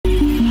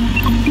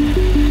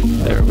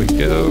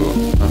go.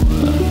 And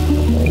then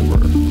over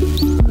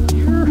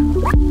here.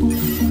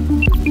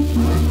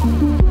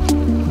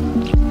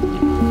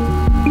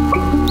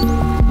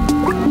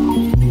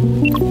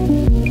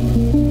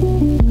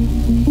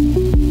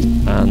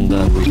 And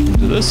then we can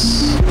do this.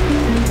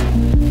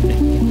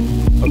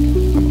 Okay,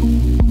 come on.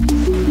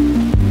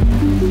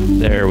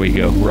 There we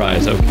go.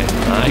 Right, okay.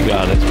 I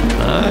got it.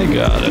 I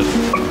got it.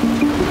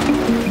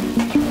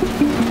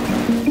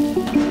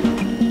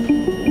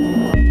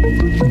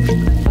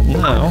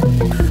 Now, I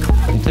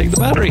can take the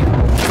battery.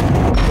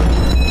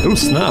 Oh,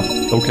 snap.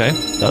 Okay,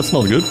 that's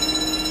not good.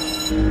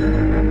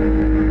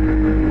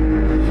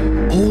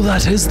 Oh,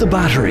 that is the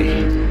battery.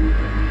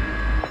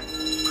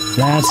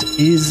 That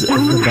is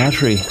the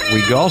battery.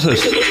 We got it.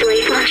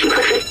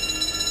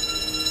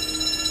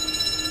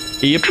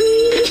 Yep.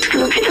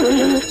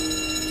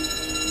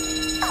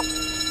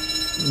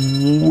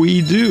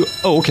 We do.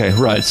 Oh, okay,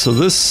 right. So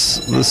this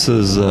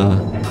is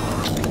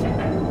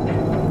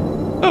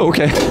Oh,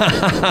 okay.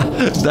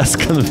 That's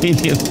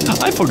convenient.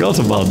 I forgot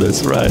about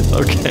this, right,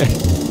 okay.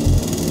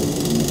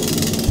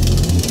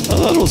 Oh,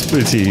 that was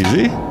pretty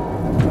easy.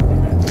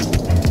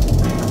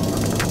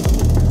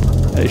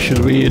 Hey,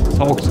 should we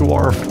talk to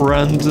our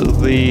friend,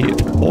 the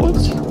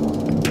poet?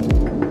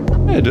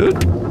 Hey,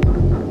 dude.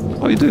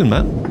 How you doing,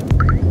 man?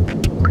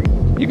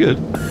 You good?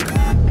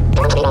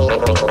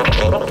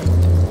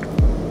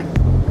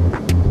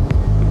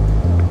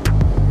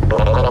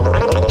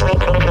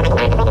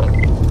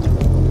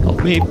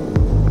 Me.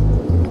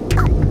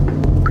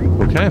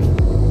 Okay.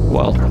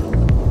 Well.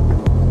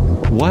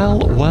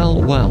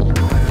 Well.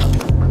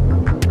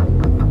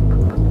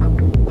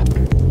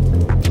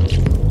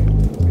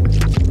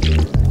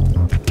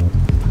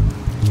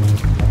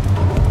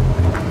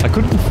 I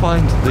couldn't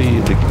find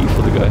the key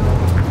for the guy.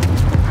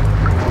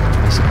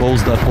 I suppose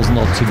that was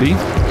not to be.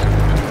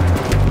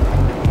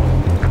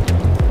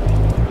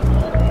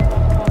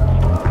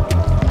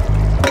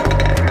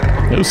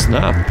 Oh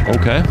snap.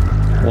 Okay.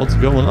 What's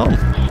going on?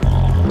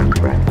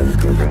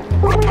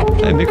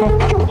 Hey, Nico.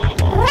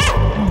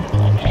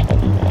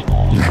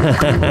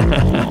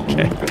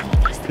 Okay.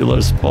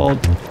 Stealer spot.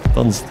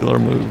 Done stealer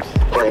moves.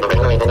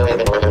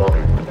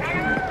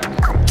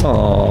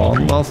 Oh,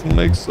 nothing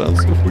makes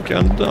sense if we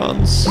can't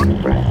dance.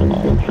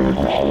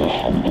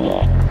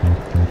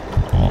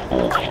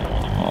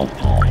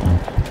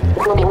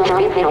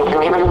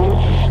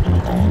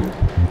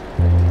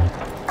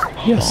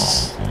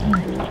 Yes.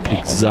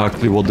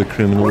 Exactly what the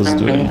criminal is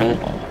doing.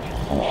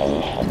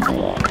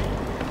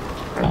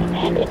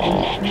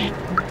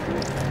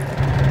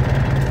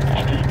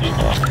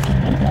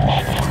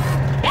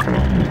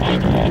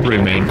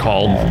 Remain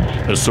calm.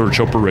 A search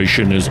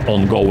operation is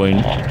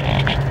ongoing.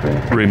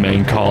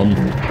 Remain calm.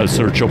 A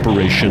search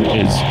operation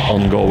is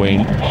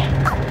ongoing.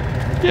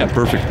 Yeah,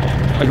 perfect.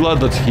 I'm glad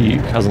that he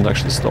hasn't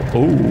actually stopped.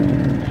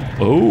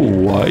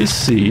 Oh, I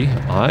see.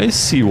 I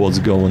see what's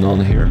going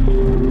on here.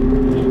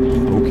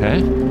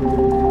 Okay.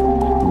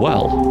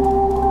 Well.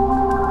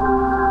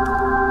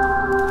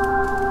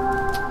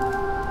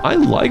 I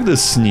like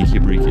this sneaky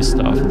breaky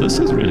stuff. This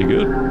is really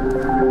good.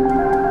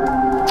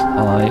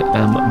 I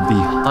am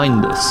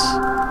behind this.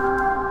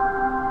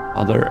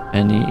 Are there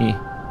any...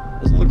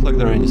 Doesn't look like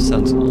there are any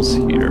sentinels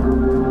here.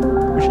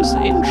 Which is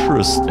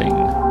interesting.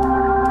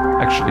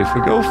 Actually, if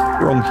we go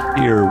from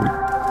here,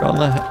 we're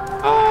gonna...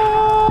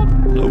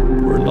 Nope,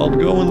 we're not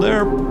going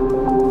there.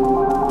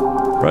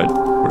 Right,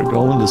 we're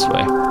going this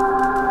way.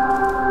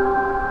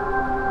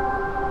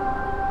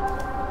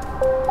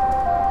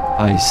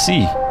 I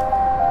see.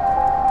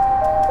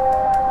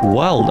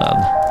 Well then,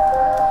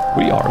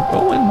 we are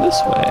going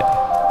this way.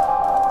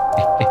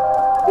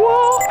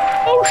 Whoa!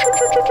 Oh shit!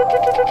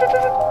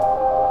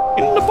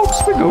 In the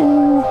box we go.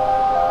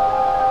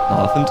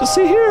 Nothing to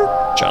see here.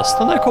 Just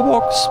an echo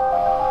box.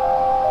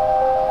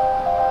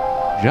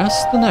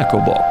 Just an echo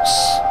box.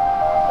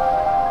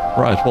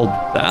 Right. Well,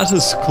 that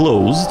is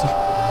closed.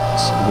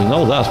 So we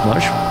know that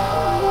much.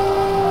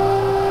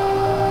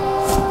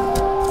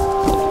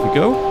 Off we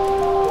go.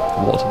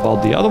 What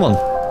about the other one?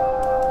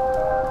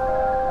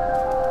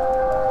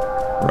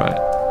 Right.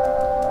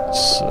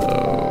 So,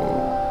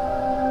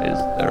 is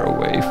there a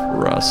way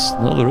for us?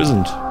 No, there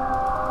isn't.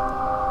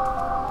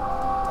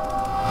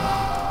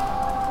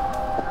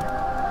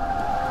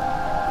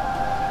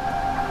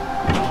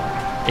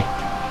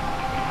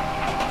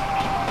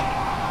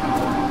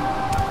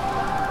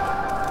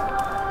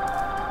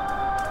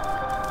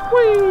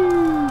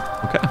 Whee!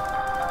 Okay.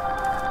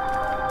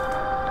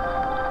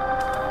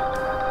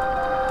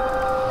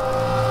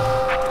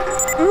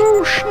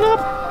 Oh,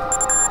 snap!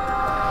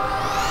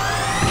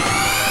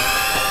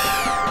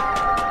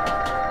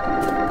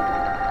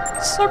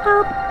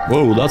 Sucker!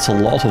 Whoa, that's a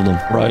lot of them.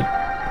 Right.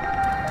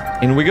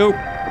 In we go.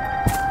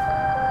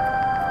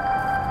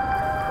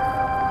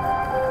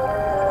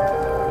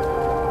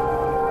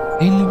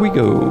 In we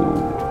go.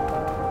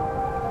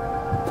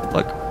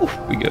 Like, off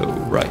we go.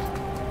 Right.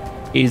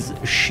 Is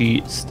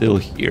she still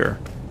here?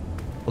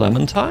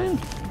 Clementine?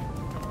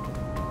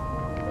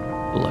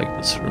 I like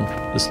this room.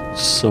 This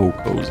looks so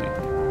cozy.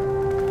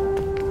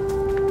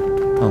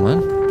 Come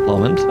on.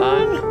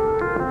 Clementine?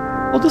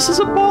 Oh, this is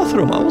a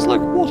bathroom. I was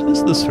like, what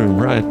is this room?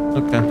 Right,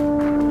 okay.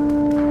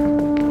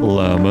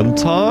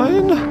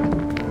 Clementine?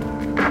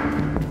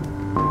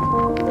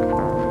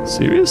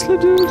 Seriously,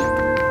 dude?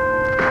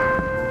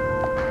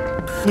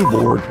 Blue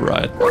board,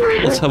 right.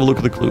 Let's have a look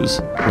at the clues.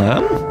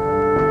 Lamb?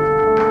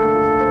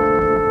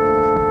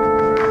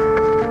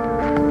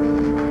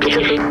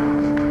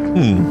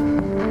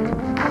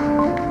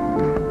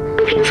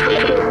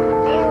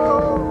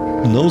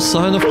 No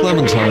sign of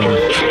Clementine.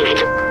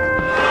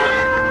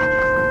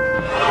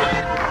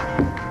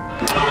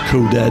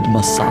 Coded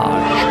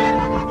massage.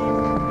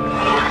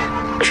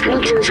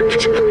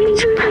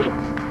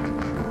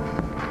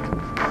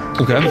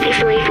 Okay.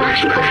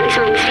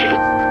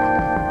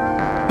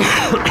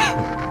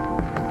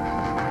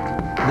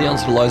 The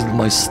answer lies in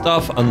my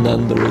stuff, and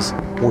then there is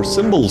more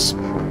symbols.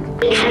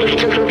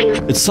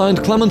 It's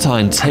signed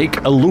Clementine.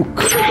 Take a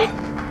look.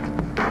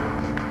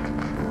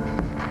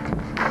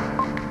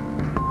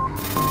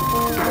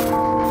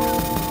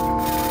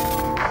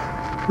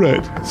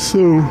 Right,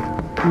 so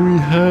we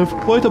have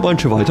quite a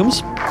bunch of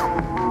items.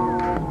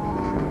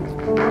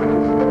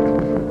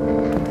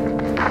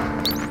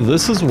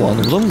 This is one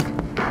of them.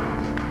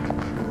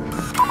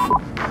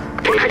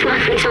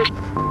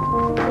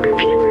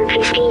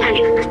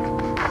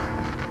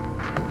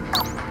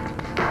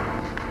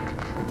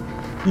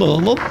 No,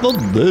 not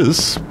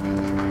this.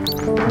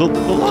 The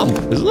lamp,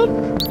 isn't it?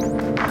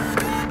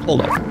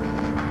 Hold on.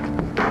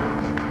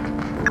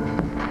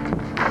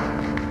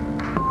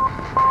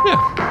 Yeah.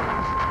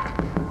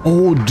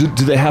 Oh, do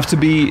they have to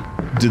be?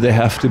 Do they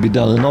have to be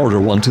done in order?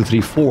 1, 2,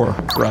 3, 4.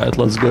 Right.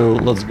 Let's go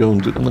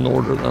and do them in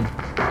order then.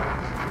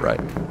 Right.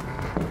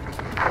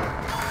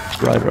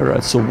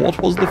 Right. So what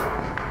was the?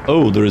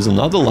 Oh, there is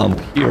another lamp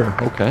here.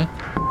 Okay.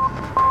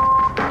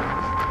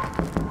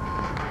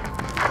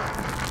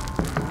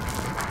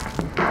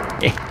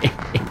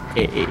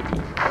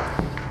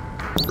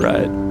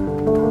 Right.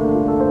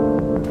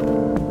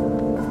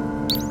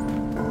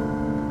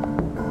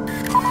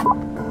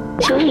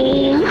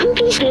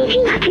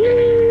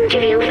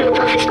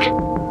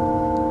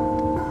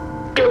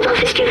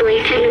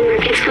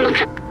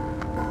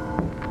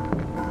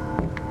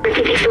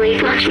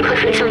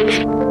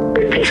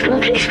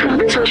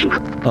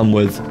 I'm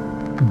with ...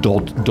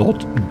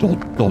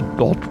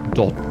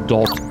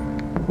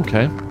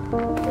 Okay.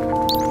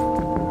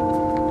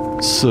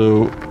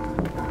 So,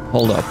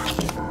 hold up.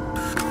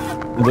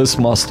 This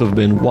must have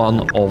been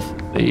one of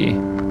the...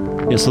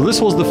 Yeah, so this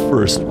was the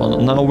first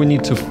one. Now we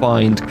need to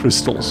find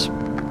crystals.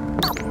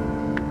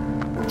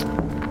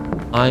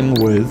 I'm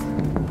with...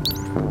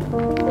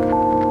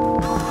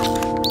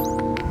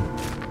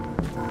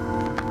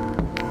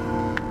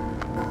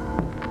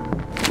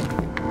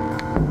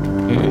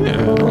 Yeah,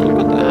 look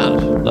at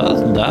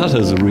that. That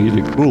is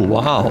really cool.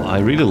 Wow, I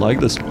really like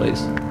this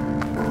place.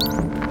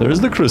 There's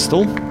the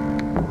crystal.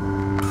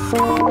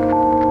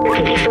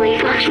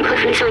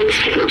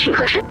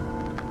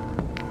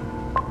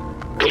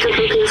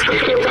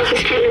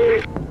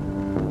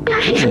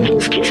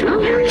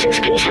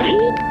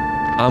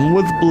 I'm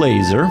with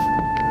Blazer.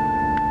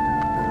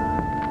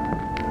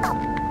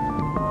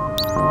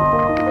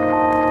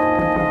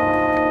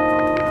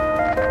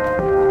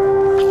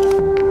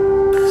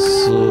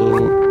 So,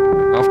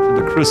 after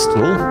the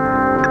crystal,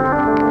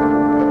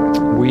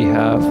 we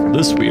have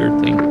this weird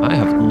thing. I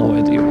have no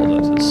idea what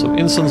that is. So,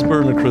 incense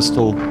burner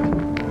crystal,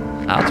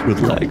 hat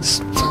with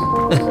legs.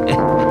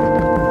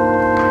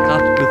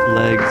 Hat with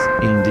legs,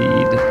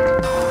 indeed.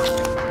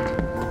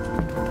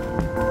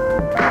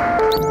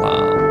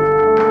 Wow.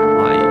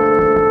 I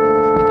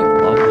kind of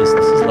love this.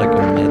 This is like a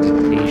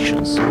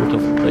meditation sort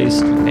of place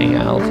to hang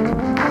out.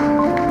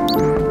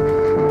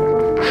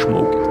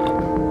 Smoke it up.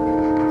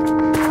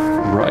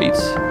 Right.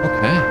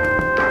 Okay.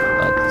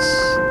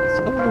 Let's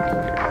have a look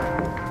here.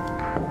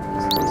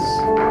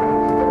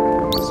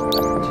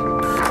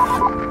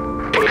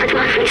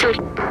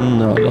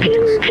 No, not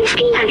this.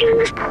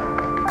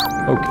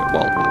 Okay,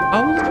 well, I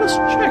was just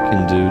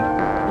checking, dude. I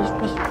was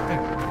just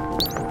checking.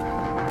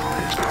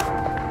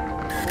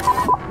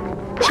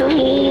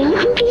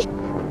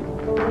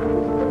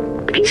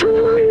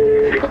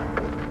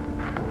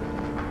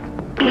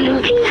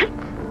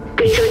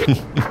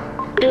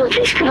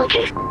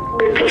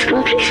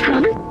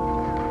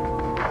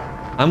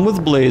 I'm with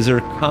Blazer,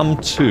 come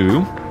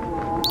to.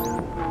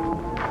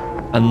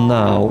 And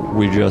now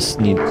we just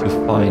need to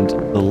find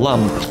the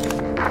lamp.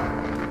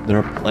 There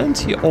are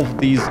plenty of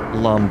these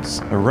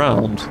lamps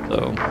around,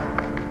 though.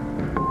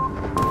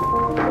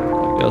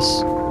 I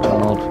guess we're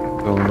not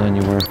going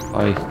anywhere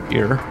by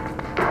here.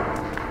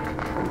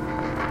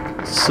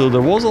 So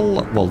there was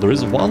well, there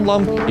is one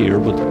lamp here,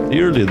 but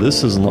clearly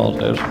this is not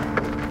it.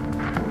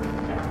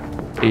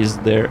 Is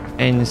there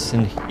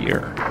anything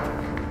here?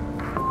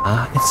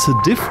 Ah, it's a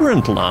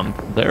different lamp.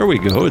 There we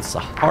go, it's a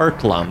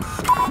heart lamp.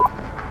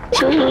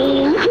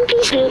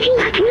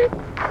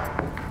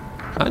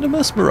 Kind of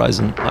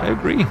mesmerizing, I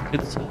agree.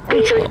 It's a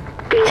heart lamp.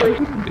 Why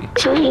wouldn't be?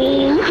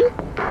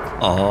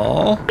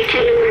 Aww.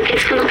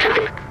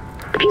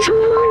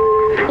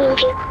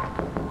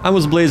 I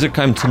was Blazer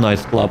came to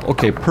nightclub.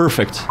 Okay,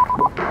 perfect.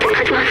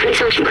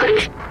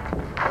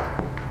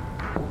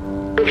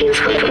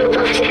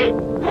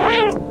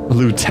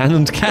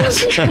 Lieutenant Cat.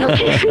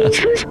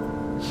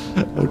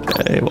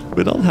 Okay, well,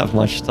 we don't have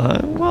much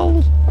time.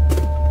 Well,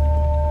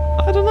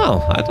 I don't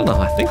know.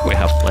 I think we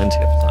have plenty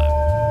of time.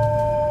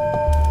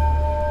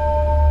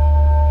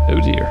 Oh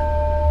dear.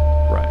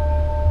 Right.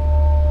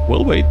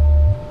 We'll wait.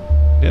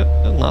 Yeah,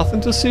 nothing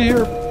to see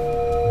here.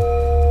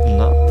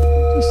 Nothing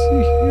to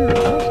see here at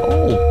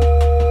all.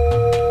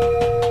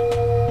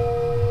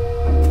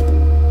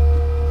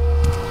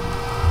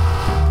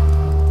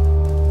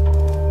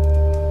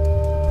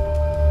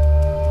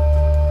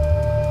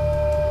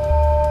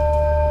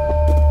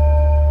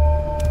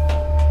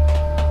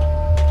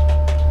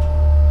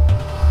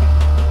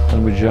 Can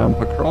we jump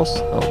across?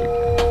 No, we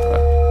can't.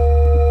 Right.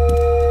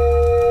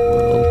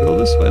 We'll go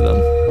this way then.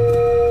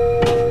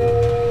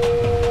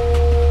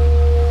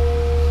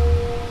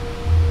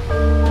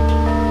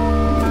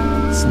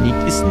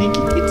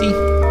 Sneaky kitty.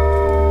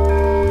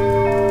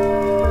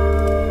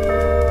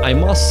 I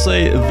must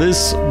say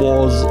this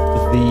was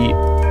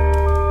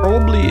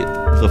probably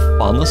the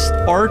funnest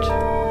part.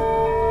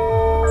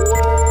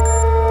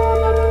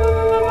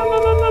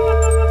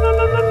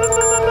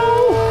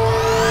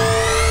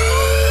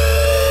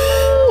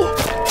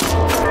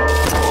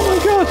 Oh my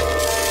god.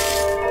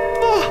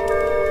 Ah,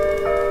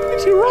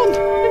 kitty, run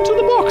into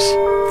the box.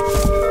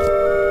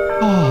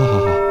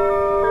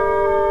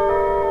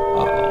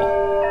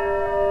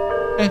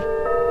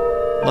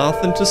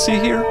 Nothing to see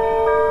here.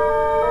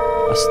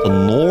 Just a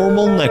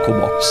normal Neko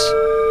box.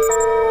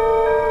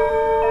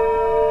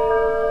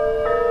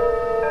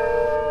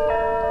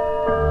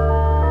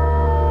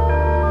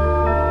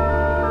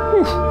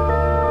 Whew.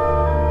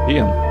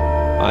 Damn.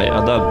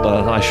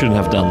 I shouldn't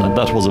have done that.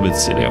 That was a bit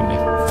silly of me.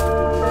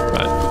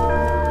 Right.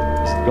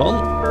 Is it gone?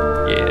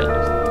 Yeah,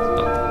 it's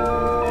gone.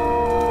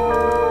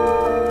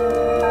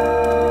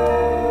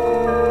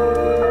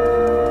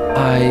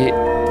 I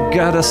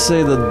gotta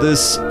say that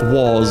this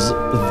was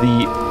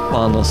the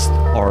funnest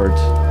part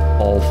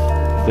of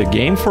the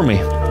game for me.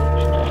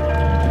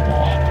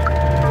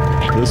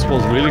 This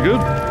was really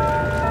good.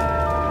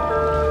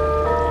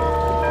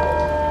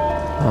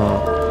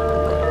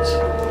 Right.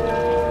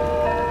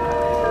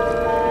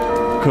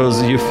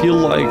 Because you feel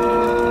like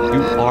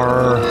you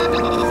are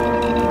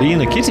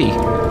being a kitty,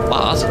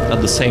 but at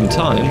the same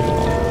time,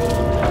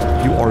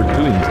 you are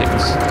doing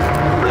things.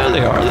 There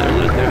they are,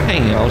 they're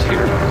hanging out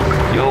here.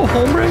 Yo,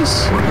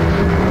 hombres!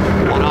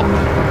 What up?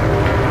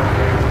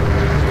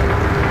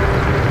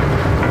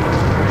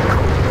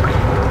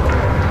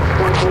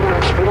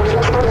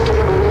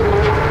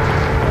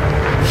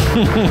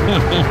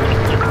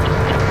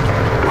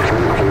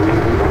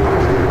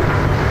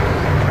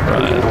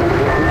 Right.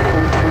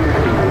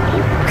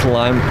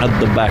 Climb at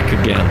the back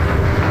again.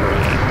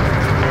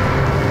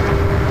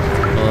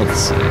 Let's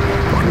see.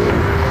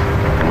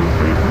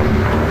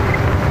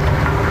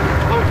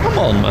 Oh, come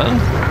on, man.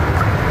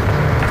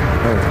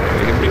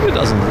 Okay, he really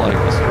doesn't like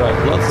us. Right,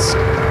 let's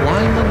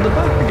climb at the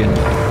back again.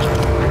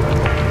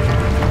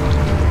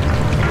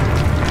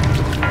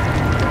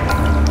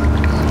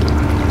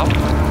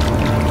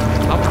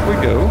 Up we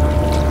go.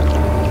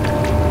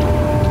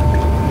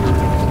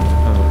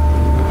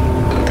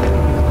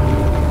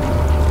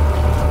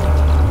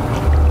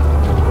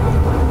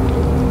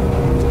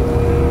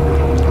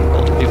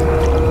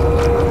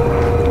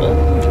 Well,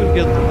 if we could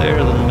get there,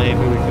 then maybe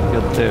we could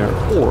get there.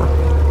 Or,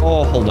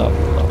 oh, hold up.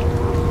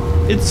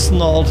 It's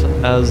not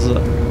as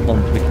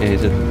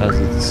complicated as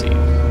it seems.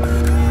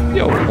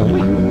 Yo,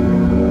 homie.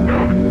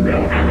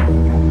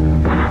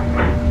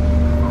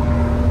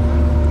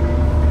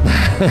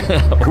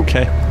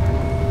 Okay.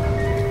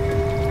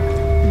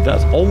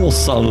 That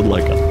almost sounded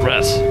like a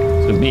threat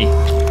to me.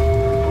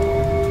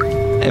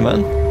 Hey,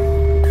 man.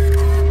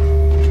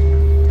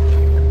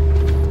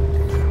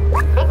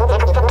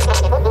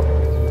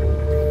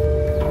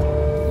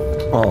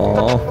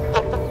 Aww.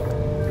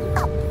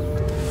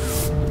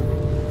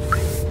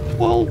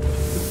 Well,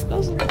 it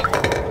doesn't do,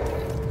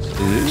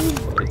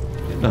 but,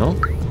 you know,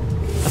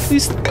 at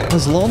least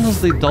as long as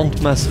they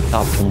don't mess it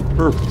up on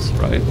purpose,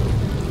 right?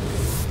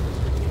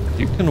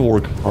 You can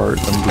work hard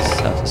and be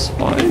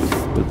satisfied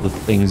with the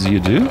things you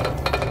do.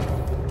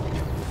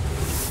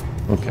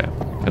 Okay,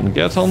 can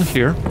get on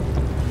here.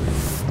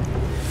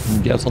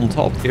 And get on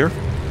top here.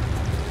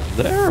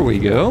 There we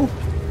go.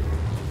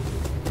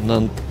 And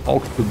then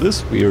talk to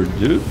this weird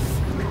dude.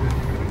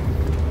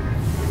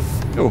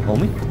 Go,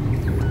 homie.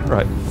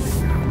 Right.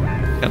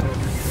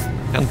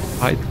 Can't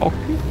I talk to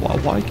you?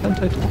 Why can't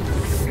I talk to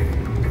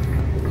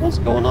you? What's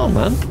going on,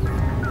 man?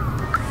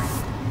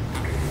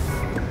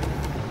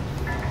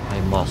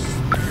 I must.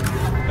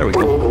 There we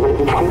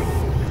go.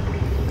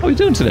 How are you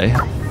doing today?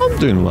 I'm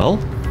doing well.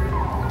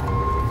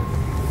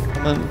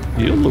 And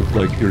you look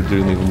like you're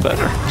doing even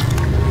better.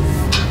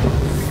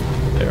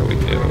 There we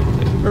go.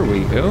 There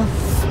we go.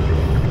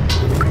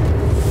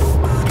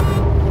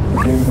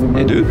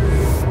 Hey, dude.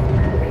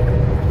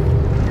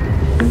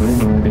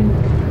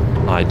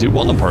 I do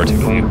want to party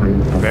with you.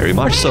 Very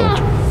much so.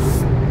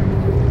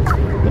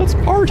 Let's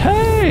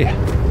party!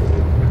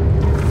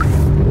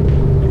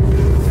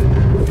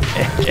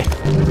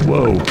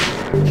 Whoa,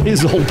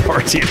 he's all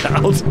partied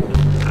out.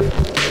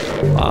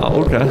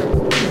 Okay.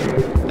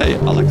 Hey,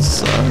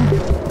 Alex,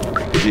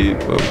 could you...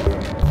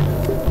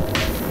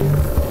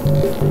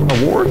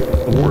 Award?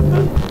 Award,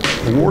 man?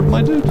 Award,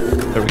 my dude?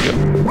 There we go.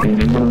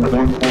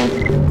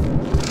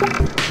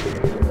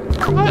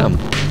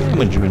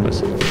 I'm enjoying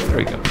myself. There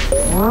we go.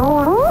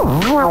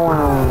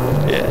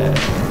 Yeah.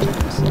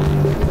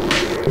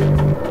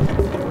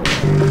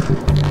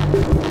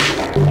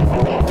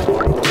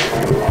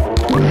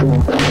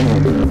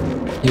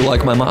 You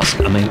like my mask?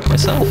 I made it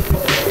myself.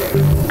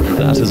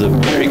 That is a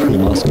very cool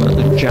mask, man.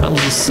 It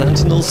jams the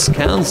sentinel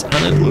scans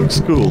and it looks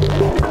cool.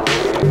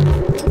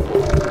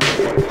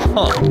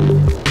 Huh.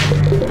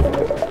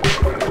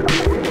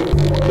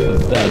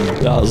 That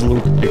does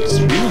look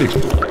extremely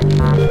cool.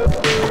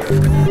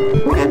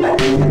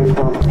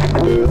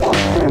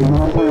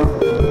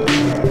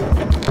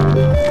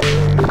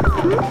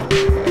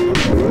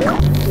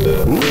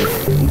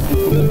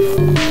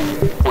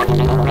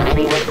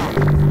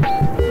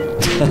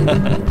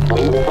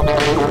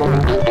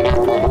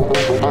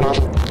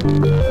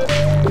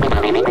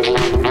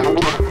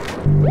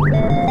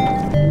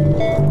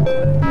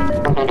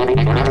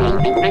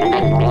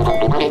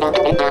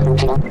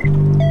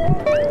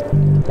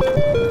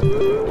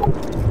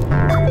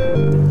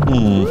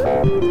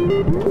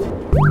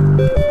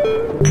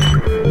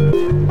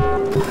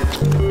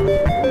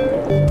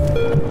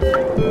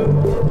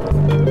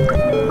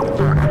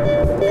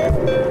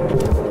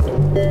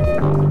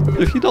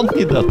 If you don't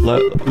need that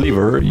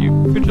lever,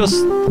 you could just,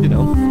 you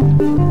know...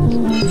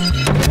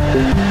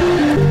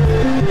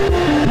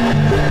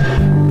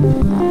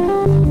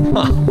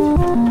 Huh.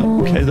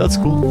 Okay, that's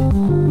cool.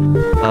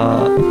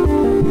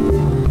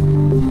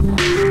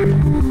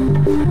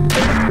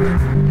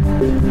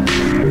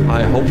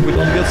 I hope we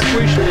don't get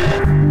squished.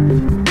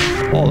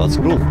 Oh, that's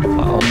cool.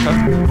 Okay.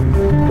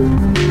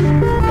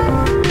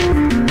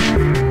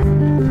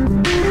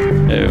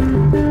 Ew.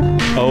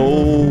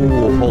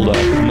 Oh, hold up.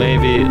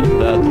 Maybe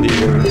that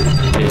lever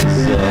is...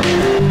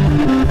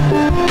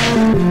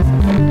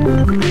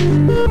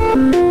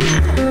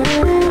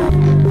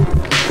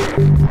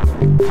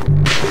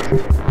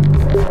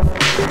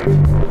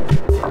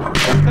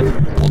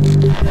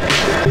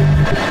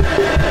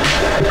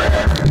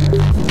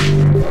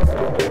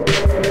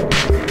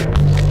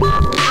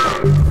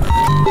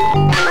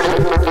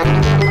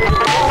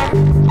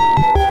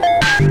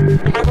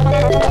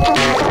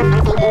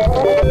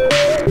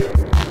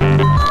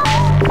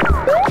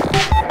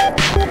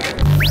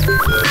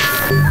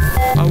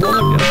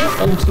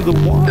 onto the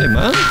Y,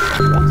 man.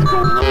 What's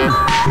going on?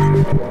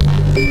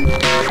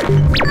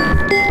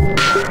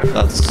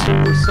 That's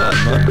super sad,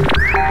 man.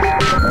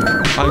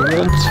 I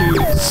want to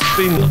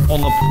spin on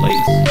a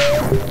place.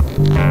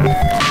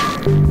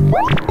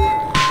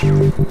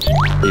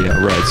 Yeah,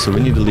 right, so we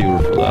need a lever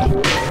for that.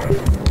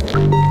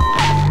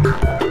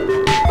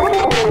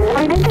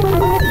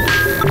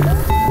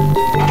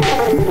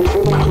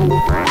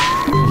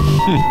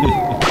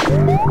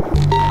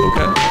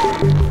 Okay.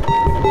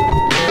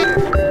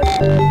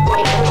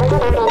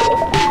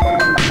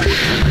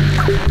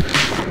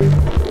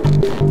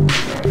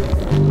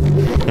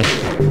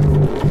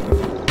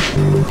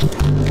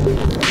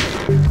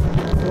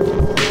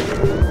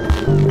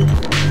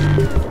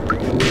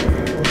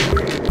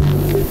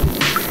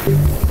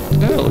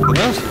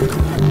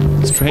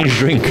 Strange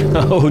drink.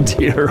 Oh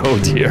dear, oh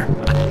dear.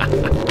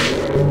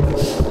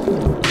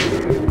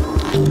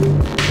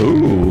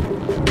 Ooh.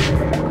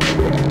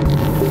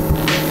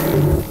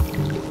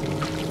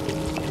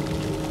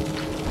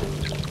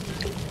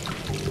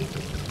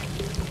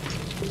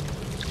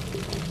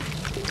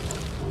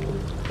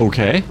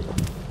 Okay.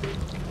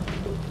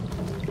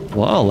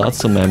 Wow,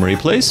 that's a memory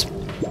place.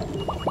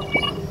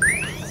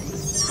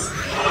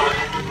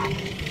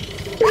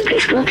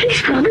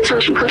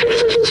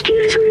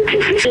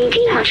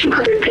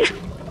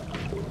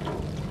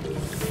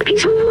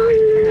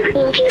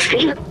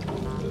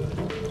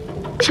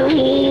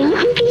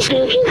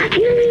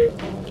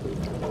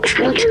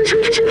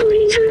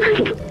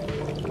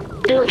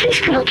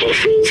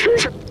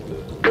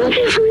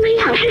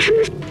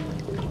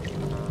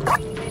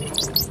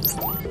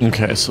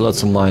 Okay, so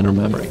that's a minor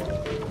memory.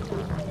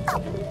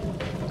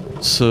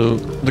 So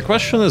the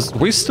question is,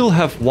 we still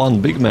have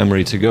one big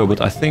memory to go,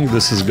 but I think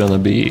this is gonna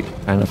be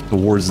kind of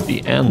towards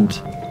the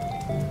end.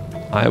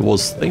 I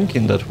was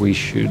thinking that we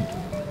should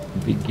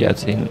be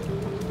getting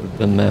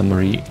the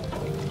memory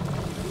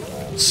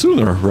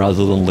sooner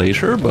rather than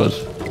later, but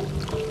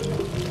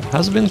there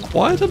has been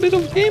quite a bit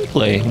of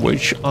gameplay,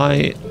 which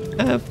I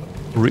have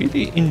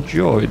really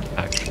enjoyed,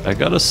 actually, I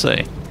gotta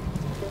say.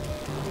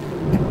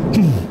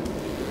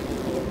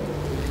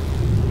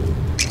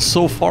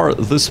 So far,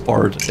 this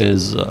part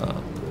is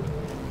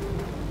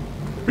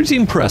pretty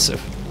impressive.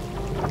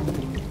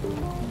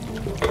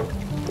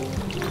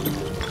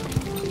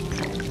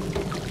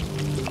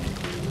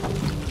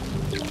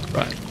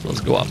 Right,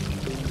 let's go up.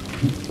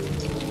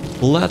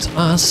 Let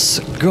us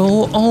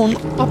go on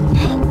up.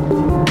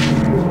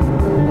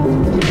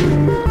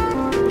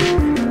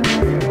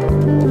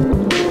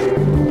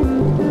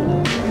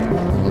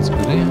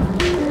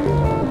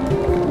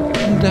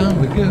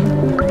 go.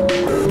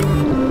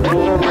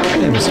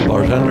 Hey, Mr.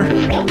 Bartender.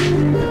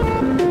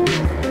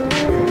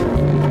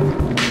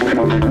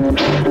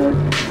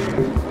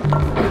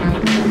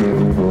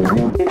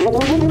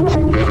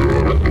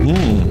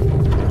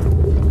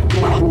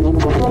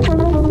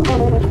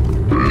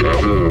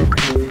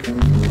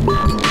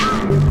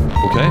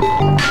 Okay.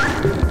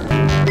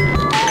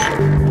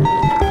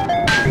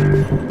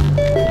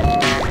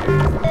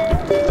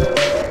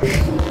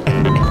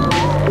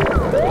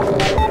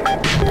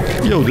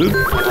 Yo, dude.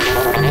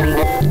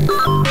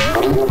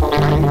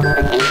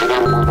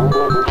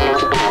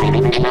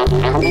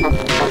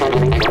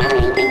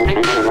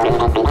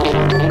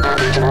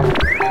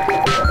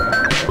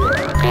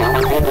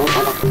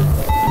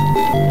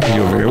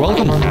 You're very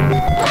welcome.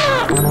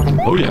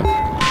 Oh, yeah.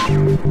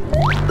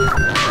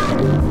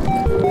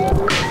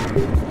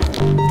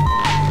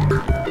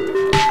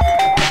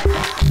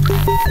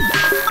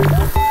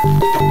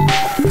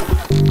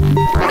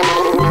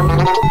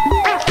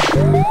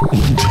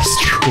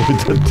 Destroy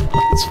the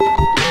dance.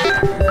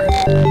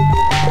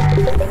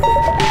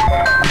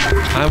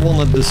 I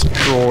wanna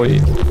destroy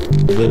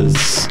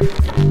this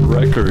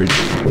record,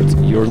 but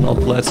you're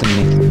not letting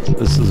me.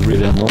 This is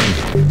really annoying.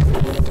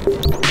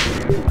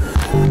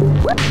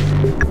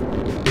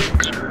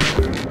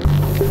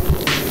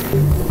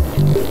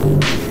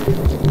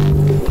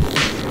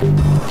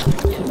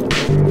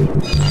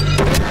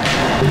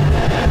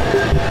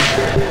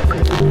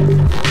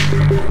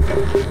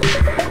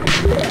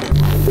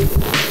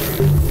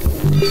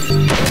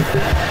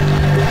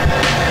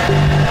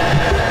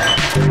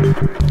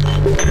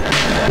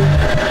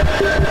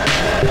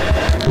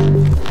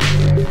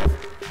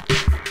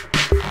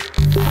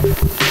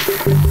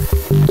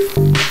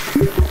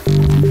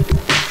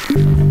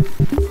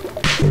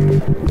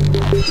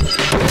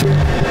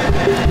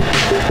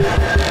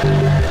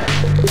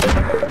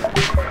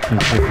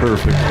 Okay,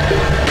 perfect.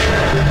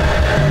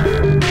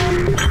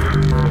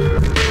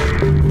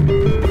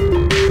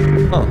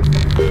 Huh.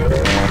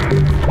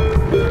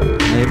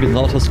 Maybe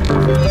not as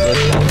perfect as I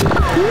thought.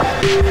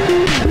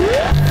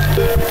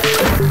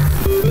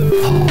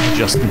 Oh,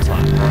 just in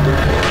time.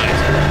 Right.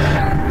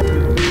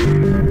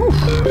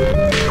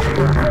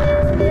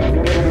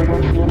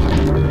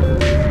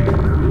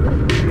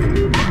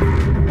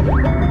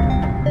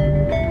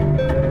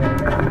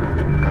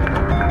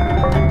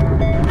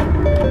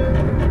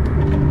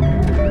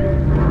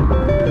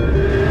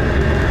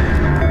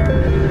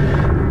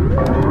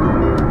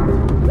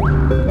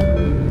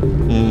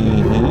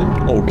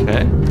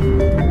 Okay.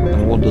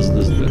 And what does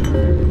this do?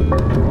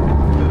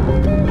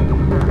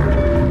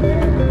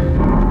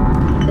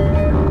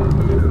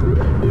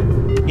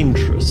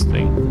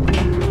 Interesting.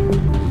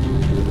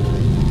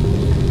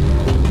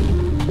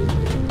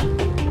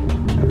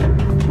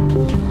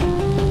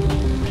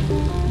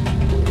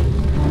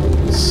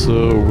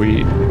 So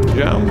we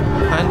jump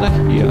kinda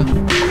here.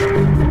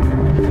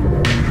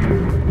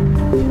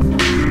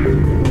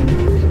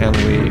 Can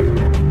we...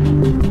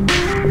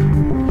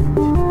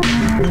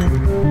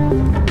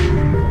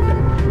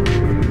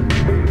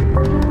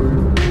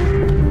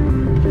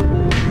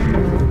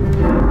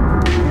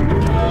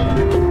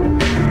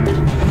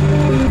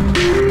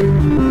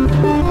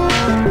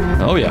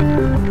 Oh yeah.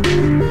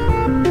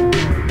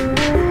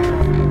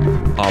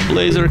 Oh,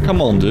 Blazer,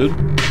 come on, dude.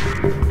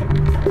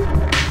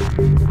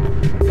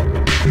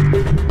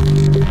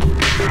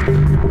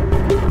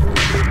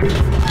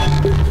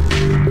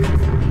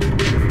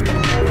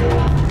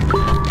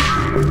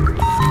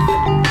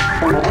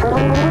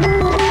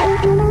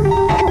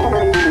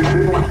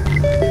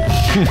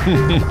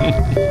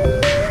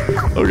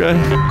 Okay.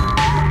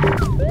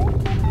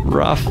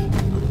 Rough.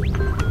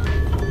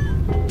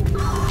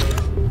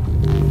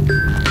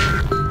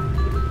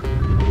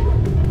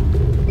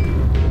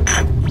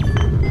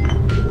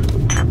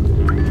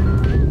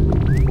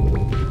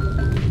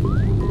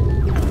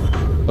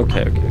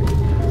 Okay, okay.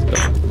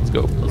 Let's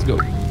go. Let's go.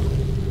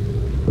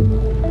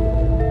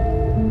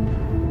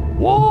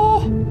 Whoa!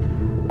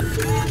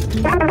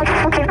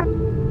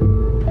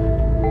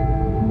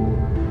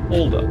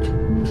 Hold up.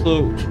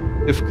 So,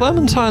 if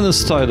Clementine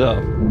is tied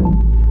up,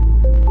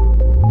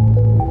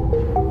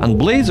 and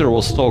Blazer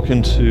was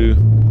talking to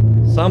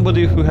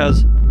somebody who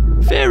has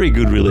very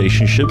good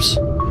relationships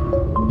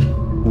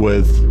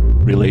with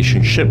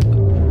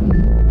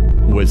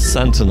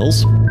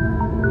sentinels,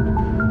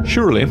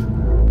 surely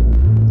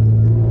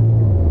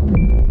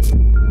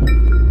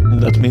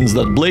that means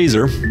that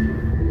Blazer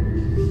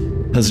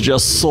has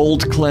just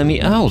sold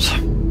Clemmy out.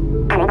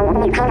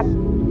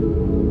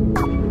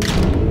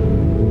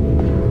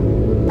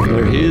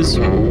 There he is.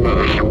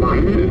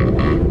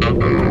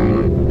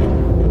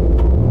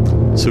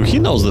 So he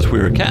knows that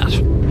we're a cat.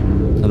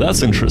 Now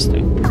that's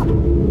interesting.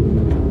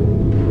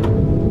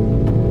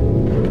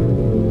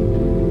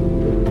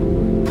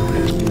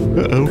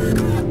 Uh-oh.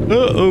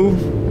 Uh-oh.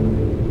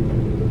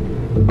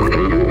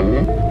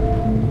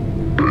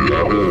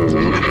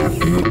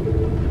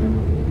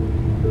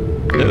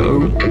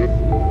 Uh-oh.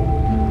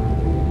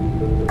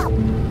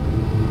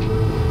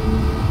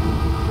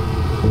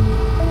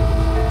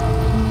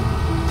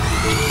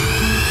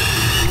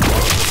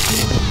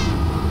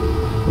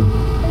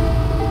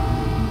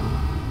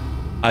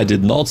 I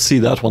did not see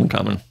that one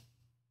coming.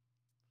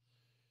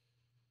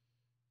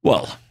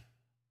 Well.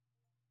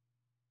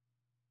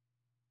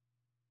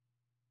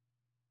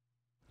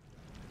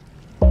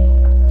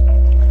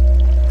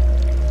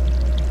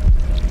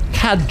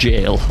 Cat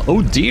jail.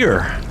 Oh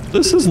dear.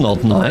 This is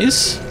not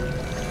nice.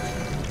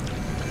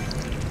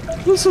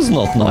 This is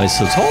not nice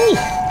at all.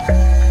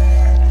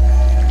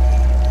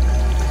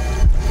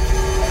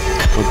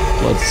 But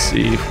let's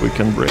see if we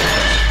can break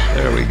that.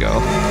 There we go.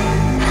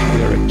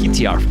 We are a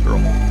kitty after all.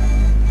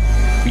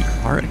 We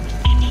are a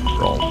kitty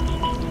after all.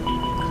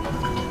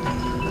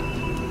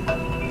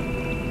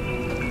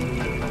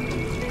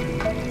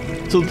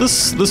 So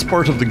this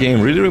part of the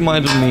game really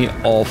reminded me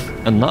of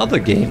another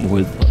game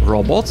with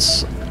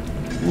robots.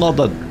 Not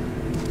that...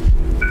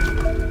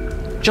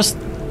 just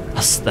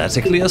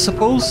aesthetically, I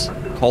suppose,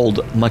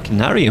 called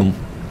Machinarium.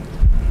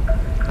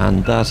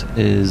 And that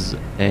is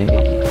a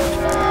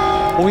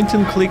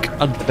point-and-click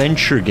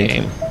adventure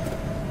game.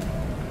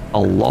 A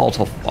lot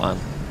of fun.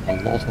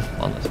 A lot of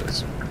fun it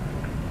is.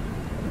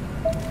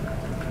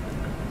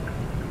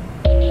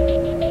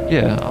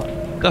 Yeah,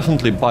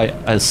 definitely by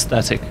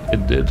aesthetic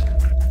it did.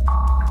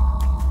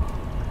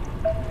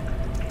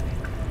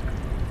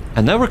 I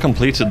never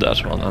completed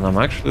that one, and I'm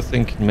actually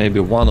thinking maybe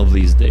one of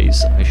these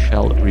days I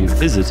shall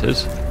revisit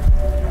it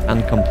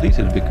and complete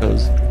it,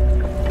 because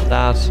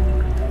that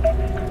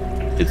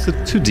it's a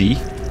 2D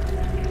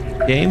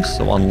game,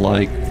 so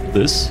unlike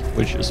this,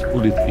 which is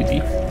fully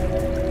 3D.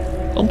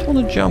 Don't want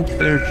to jump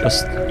there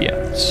just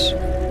yet.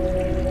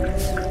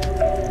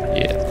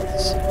 Yeah,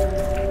 let's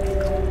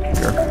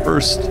here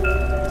first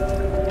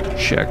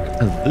check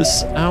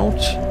this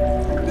out.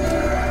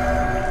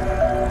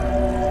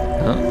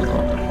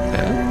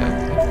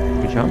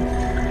 Jump.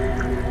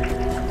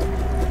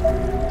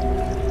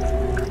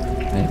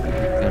 Maybe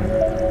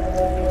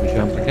we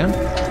jump again.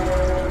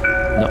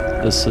 No,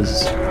 this is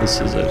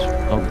it.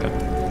 Okay.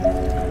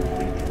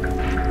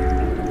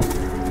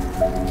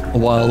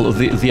 While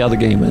the other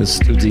game is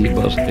 2D,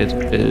 but it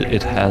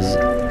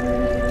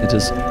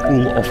is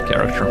full of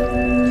character.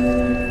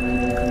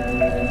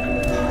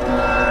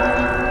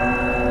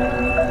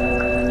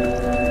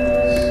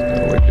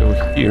 So we go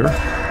here.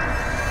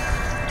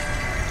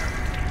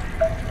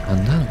 And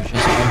then we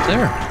just jump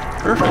there.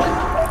 Perfect.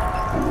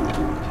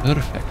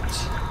 Perfect.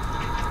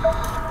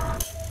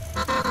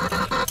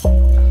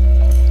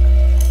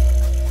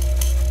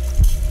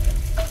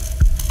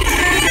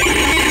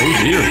 Oh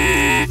dear.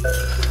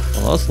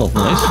 Well, that's not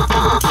nice.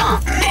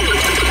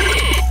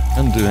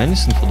 Can't do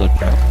anything for that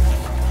crap.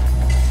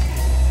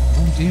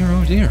 Oh dear,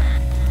 oh dear.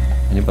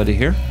 Anybody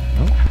here?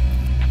 No?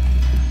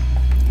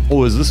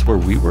 Oh, is this where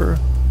we were?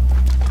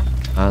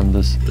 And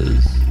this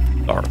is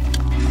dark.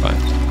 Right.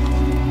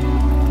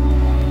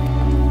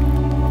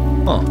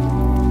 Huh.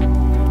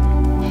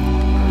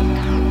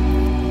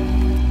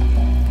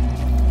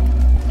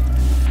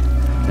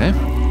 Okay.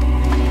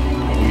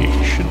 We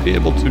should be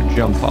able to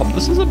jump up.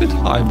 This is a bit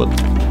high, but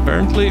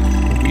apparently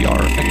we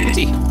are a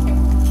kitty.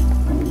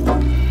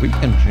 We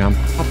can jump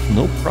up,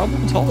 no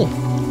problem at all.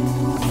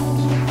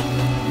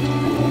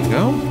 There we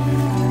go.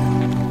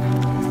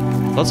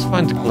 Let's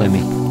find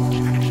Clemmy.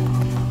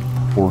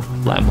 Or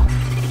Clem,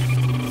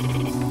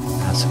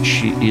 as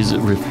she is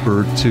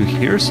referred to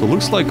here. So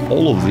looks like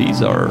all of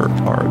these are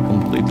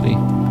completely...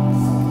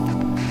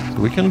 So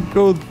we can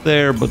go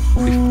there, but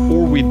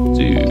before we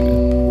do...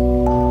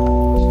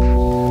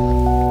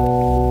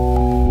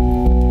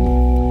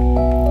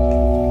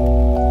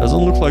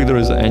 Doesn't look like there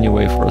is any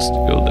way for us to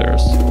go there,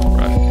 so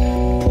right.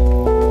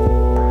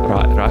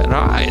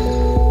 Right.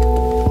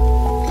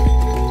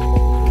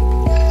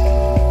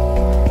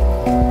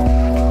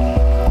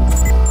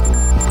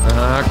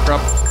 Ah,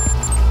 crap.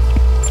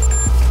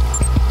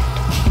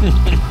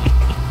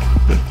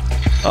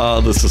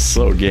 Oh, this is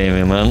so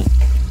gamey, man.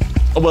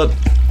 Oh, but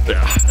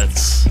yeah,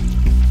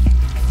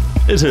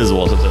 it is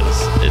what it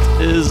is.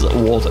 It is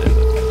what it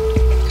is.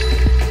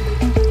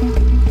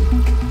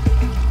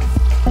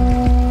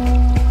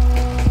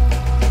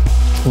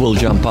 We'll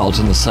jump out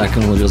in a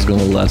second. We're just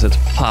gonna let it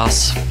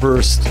pass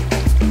first.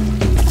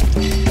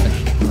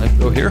 Can I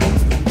go here?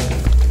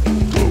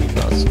 Oh,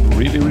 that's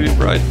really, really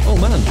bright. Oh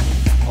man.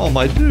 Oh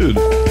my dude.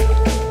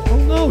 Oh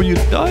no, you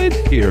died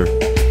here.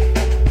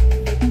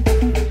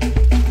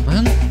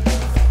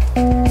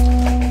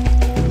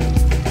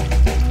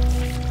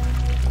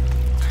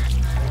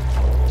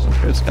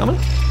 It's coming.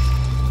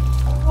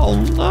 Oh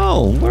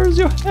no, where's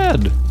your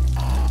head?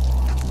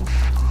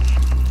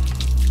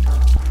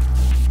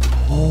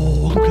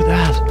 Oh, look at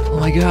that. Oh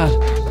my god.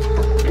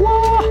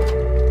 Whoa.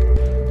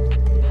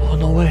 Oh,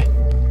 no way.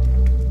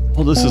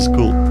 Oh, this is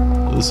cool.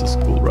 This is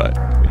cool, right?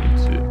 We need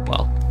to,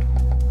 well,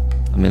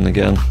 I mean,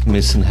 again,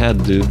 missing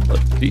head, dude,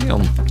 but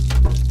damn.